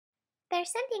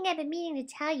There's something I've been meaning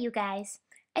to tell you guys.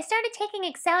 I started taking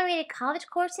accelerated college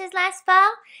courses last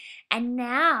fall, and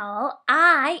now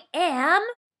I am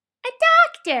a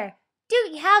doctor.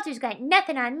 Doogie Howser's got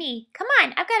nothing on me. Come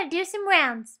on, I've got to do some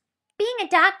rounds. Being a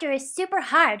doctor is super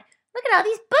hard. Look at all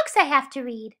these books I have to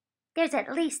read. There's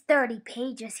at least 30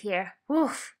 pages here.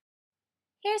 Oof.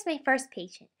 Here's my first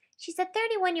patient. She's a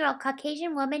 31-year-old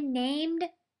Caucasian woman named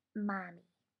Mommy.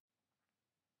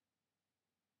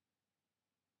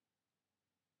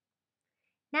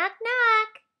 Knock,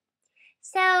 knock.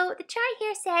 So the chart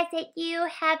here says that you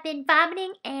have been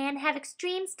vomiting and have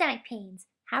extreme stomach pains.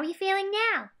 How are you feeling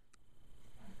now?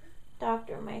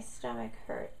 Doctor, my stomach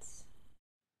hurts.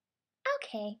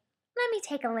 Okay, let me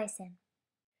take a listen.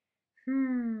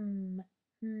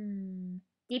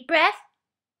 Deep breath.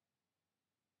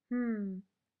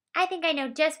 I think I know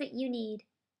just what you need.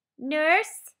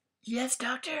 Nurse? Yes,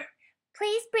 doctor?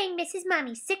 Please bring Mrs.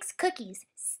 Mommy 6 cookies.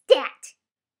 Stat!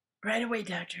 Right away,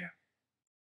 doctor.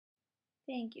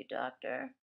 Thank you,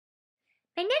 doctor.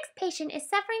 My next patient is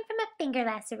suffering from a finger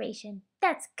laceration.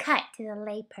 That's cut to the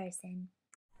layperson.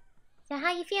 So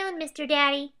how you feeling, Mr.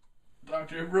 Daddy?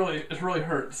 Doctor, it really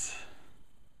hurts.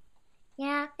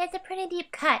 Yeah, that's a pretty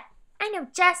deep cut. I know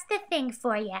just the thing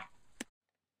for you.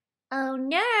 Oh,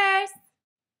 nurse!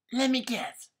 Let me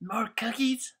guess. More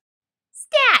cookies?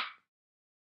 Stat!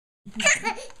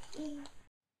 Thanks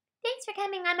for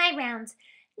coming on my rounds.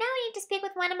 Now I need to speak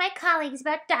with one of my colleagues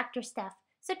about doctor stuff.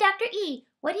 So, Dr. E,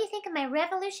 what do you think of my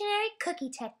revolutionary cookie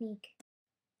technique?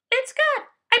 It's good.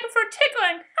 I prefer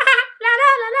tickling. La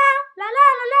la la la la la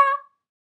la la.